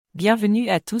Bienvenue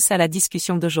à tous à la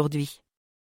discussion d'aujourd'hui.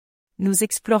 Nous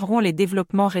explorerons les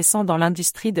développements récents dans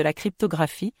l'industrie de la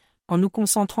cryptographie, en nous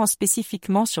concentrant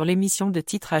spécifiquement sur l'émission de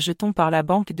titres à jetons par la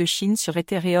Banque de Chine sur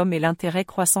Ethereum et l'intérêt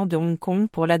croissant de Hong Kong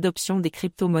pour l'adoption des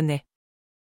crypto-monnaies.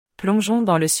 Plongeons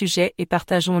dans le sujet et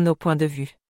partageons nos points de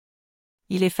vue.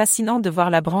 Il est fascinant de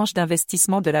voir la branche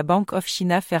d'investissement de la Banque of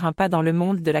China faire un pas dans le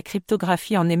monde de la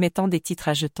cryptographie en émettant des titres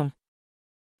à jetons.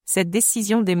 Cette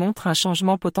décision démontre un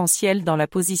changement potentiel dans la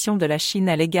position de la Chine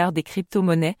à l'égard des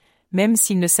crypto-monnaies, même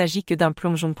s'il ne s'agit que d'un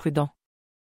plongeon prudent.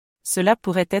 Cela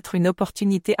pourrait être une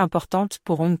opportunité importante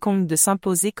pour Hong Kong de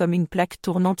s'imposer comme une plaque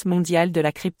tournante mondiale de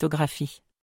la cryptographie.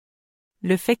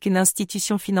 Le fait qu'une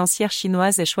institution financière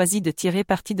chinoise ait choisi de tirer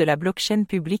parti de la blockchain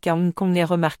publique à Hong Kong est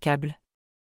remarquable.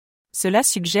 Cela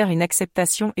suggère une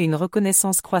acceptation et une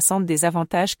reconnaissance croissante des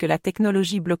avantages que la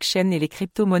technologie blockchain et les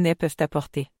crypto-monnaies peuvent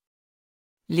apporter.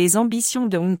 Les ambitions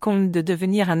de Hong Kong de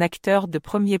devenir un acteur de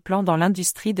premier plan dans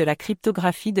l'industrie de la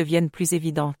cryptographie deviennent plus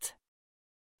évidentes.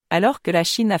 Alors que la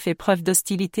Chine a fait preuve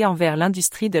d'hostilité envers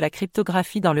l'industrie de la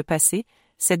cryptographie dans le passé,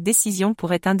 cette décision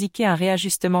pourrait indiquer un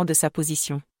réajustement de sa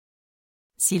position.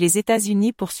 Si les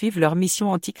États-Unis poursuivent leur mission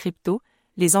anti-crypto,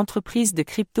 les entreprises de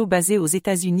crypto basées aux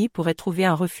États-Unis pourraient trouver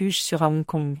un refuge sur Hong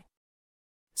Kong.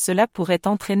 Cela pourrait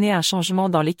entraîner un changement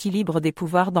dans l'équilibre des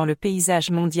pouvoirs dans le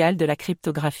paysage mondial de la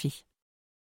cryptographie.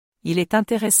 Il est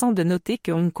intéressant de noter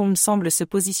que Hong Kong semble se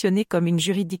positionner comme une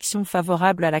juridiction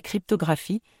favorable à la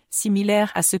cryptographie,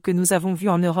 similaire à ce que nous avons vu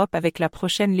en Europe avec la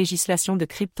prochaine législation de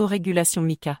crypto-régulation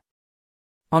MiCA.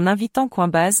 En invitant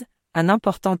Coinbase, un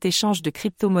important échange de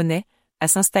crypto-monnaies, à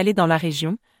s'installer dans la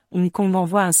région, Hong Kong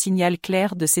envoie un signal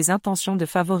clair de ses intentions de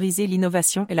favoriser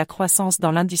l'innovation et la croissance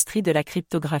dans l'industrie de la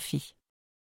cryptographie.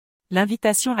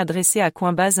 L'invitation adressée à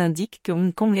Coinbase indique que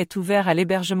Hong Kong est ouvert à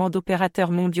l'hébergement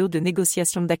d'opérateurs mondiaux de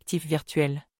négociation d'actifs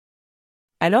virtuels.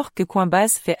 Alors que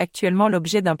Coinbase fait actuellement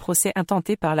l'objet d'un procès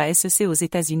intenté par la SEC aux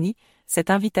États-Unis, cette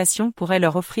invitation pourrait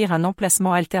leur offrir un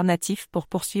emplacement alternatif pour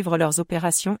poursuivre leurs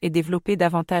opérations et développer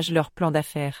davantage leur plan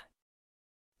d'affaires.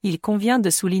 Il convient de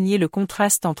souligner le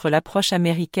contraste entre l'approche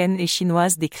américaine et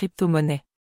chinoise des crypto-monnaies.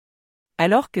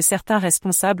 Alors que certains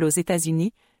responsables aux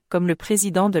États-Unis, comme le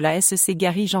président de la SEC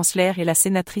Gary Gensler et la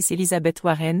sénatrice Elizabeth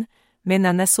Warren, mènent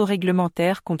un assaut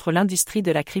réglementaire contre l'industrie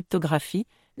de la cryptographie,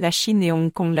 la Chine et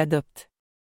Hong Kong l'adoptent.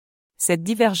 Cette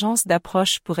divergence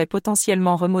d'approche pourrait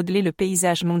potentiellement remodeler le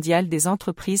paysage mondial des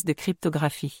entreprises de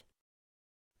cryptographie.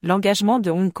 L'engagement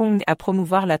de Hong Kong à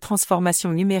promouvoir la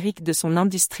transformation numérique de son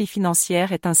industrie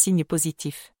financière est un signe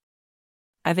positif.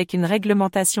 Avec une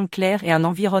réglementation claire et un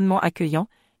environnement accueillant,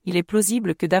 il est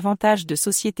plausible que davantage de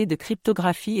sociétés de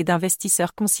cryptographie et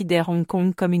d'investisseurs considèrent Hong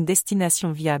Kong comme une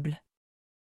destination viable.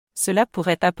 Cela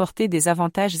pourrait apporter des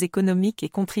avantages économiques et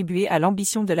contribuer à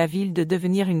l'ambition de la ville de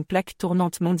devenir une plaque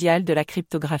tournante mondiale de la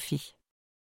cryptographie.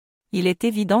 Il est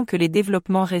évident que les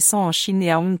développements récents en Chine et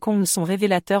à Hong Kong sont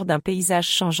révélateurs d'un paysage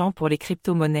changeant pour les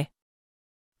crypto-monnaies.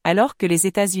 Alors que les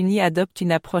États-Unis adoptent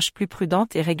une approche plus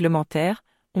prudente et réglementaire,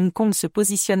 Hong Kong se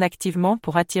positionne activement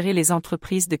pour attirer les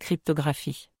entreprises de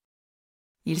cryptographie.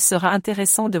 Il sera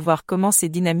intéressant de voir comment ces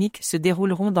dynamiques se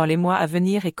dérouleront dans les mois à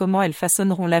venir et comment elles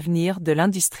façonneront l'avenir de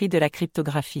l'industrie de la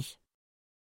cryptographie.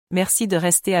 Merci de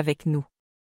rester avec nous.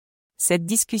 Cette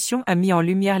discussion a mis en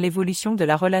lumière l'évolution de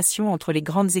la relation entre les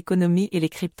grandes économies et les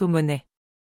crypto-monnaies.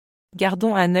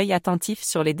 Gardons un œil attentif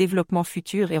sur les développements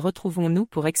futurs et retrouvons-nous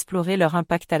pour explorer leur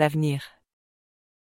impact à l'avenir.